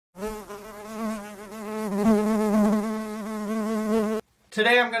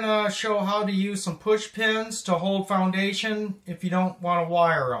Today I'm going to show how to use some push pins to hold foundation if you don't want to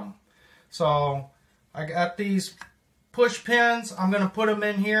wire them. So I got these push pins. I'm going to put them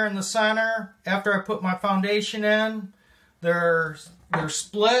in here in the center. After I put my foundation in, they're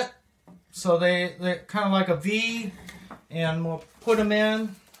split, so they're kind of like a V, and we'll put them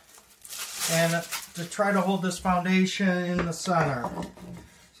in and to try to hold this foundation in the center.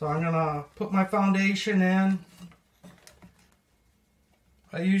 So I'm going to put my foundation in.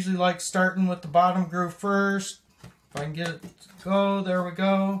 I usually like starting with the bottom groove first. If I can get it to go, there we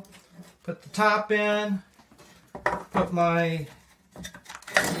go. Put the top in. Put my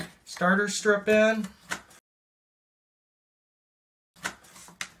starter strip in.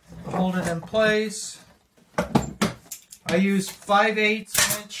 Hold it in place. I use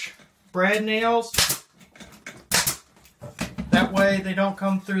 5/8 inch brad nails. That way they don't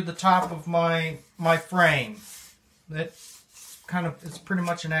come through the top of my frame. It's pretty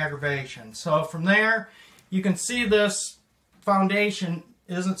much an aggravation. So from there, you can see this foundation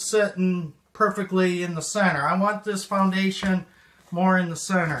isn't sitting perfectly in the center. I want this foundation more in the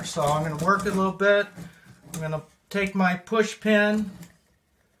center. So I'm going to work it a little bit. I'm going to take my push pin,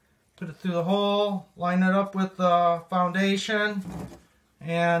 put it through the hole, line it up with the foundation,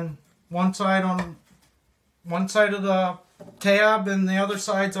 and one side of the tab and the other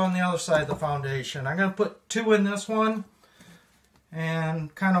side's on the other side of the foundation. I'm going to put two in this one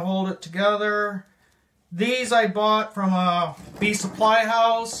and kind of hold it together. These I bought from a bee supply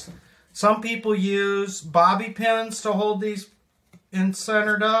house. Some people use bobby pins to hold these in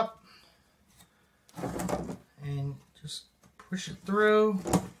centered up. And just push it through.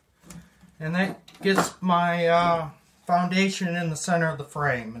 And that gets my foundation in the center of the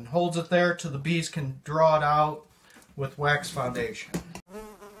frame and holds it there till the bees can draw it out with wax foundation.